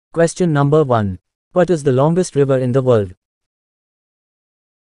Question number 1. What is the longest river in the world?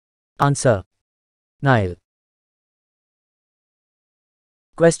 Answer: Nile.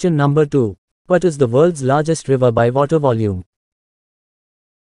 Question number 2. What is the world's largest river by water volume?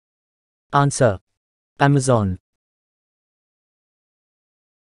 Answer: Amazon.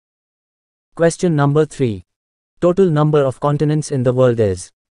 Question number 3. Total number of continents in the world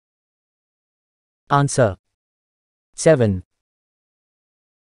is? Answer: 7.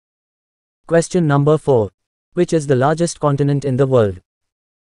 Question number 4. Which is the largest continent in the world?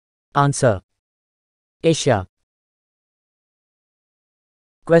 Answer: Asia.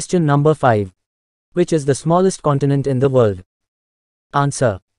 Question number 5. Which is the smallest continent in the world?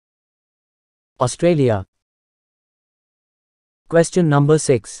 Answer: Australia. Question number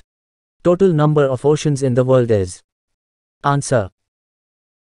 6. Total number of oceans in the world is? Answer: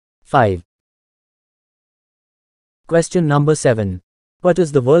 5. Question number 7. What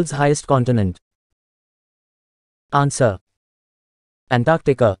is the world's highest continent? Answer: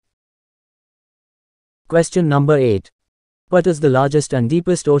 Antarctica. Question number 8. What is the largest and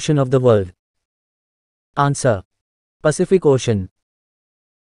deepest ocean of the world? Answer: Pacific Ocean.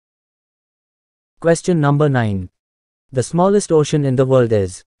 Question number 9. The smallest ocean in the world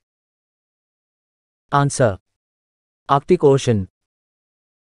is? Answer: Arctic Ocean.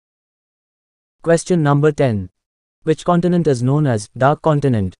 Question number 10. Which continent is known as Dark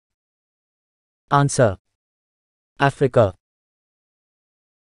Continent? Answer: Africa.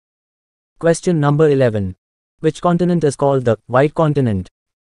 Question number 11. Which continent is called the White Continent?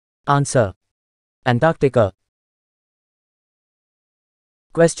 Answer: Antarctica.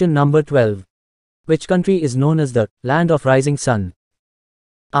 Question number 12. Which country is known as the Land of Rising Sun?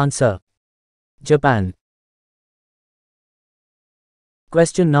 Answer: Japan.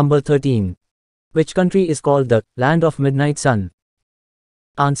 Question number 13. Which country is called the Land of Midnight Sun?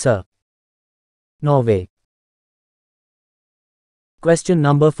 Answer: Norway. Question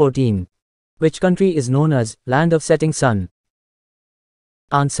number 14. Which country is known as Land of Setting Sun?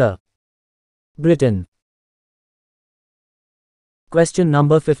 Answer: Britain. Question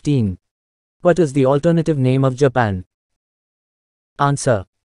number 15. What is the alternative name of Japan? Answer: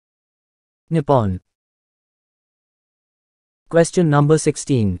 Nippon. Question number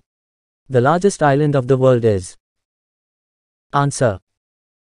 16. The largest island of the world is? Answer: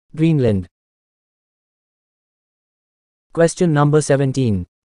 Greenland. Question number 17.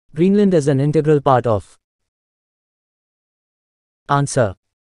 Greenland is an integral part of? Answer: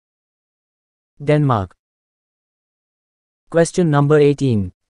 Denmark. Question number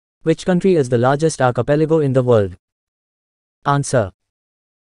 18. Which country is the largest archipelago in the world? Answer: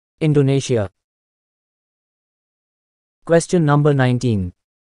 Indonesia. Question number 19.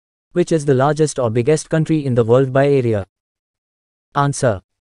 Which is the largest or biggest country in the world by area? Answer: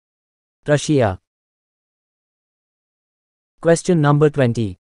 Russia. Question number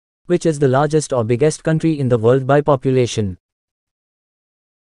 20. Which is the largest or biggest country in the world by population?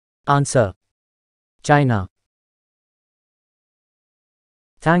 Answer: China.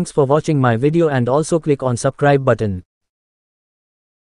 Thanks for watching my video and also click on subscribe button.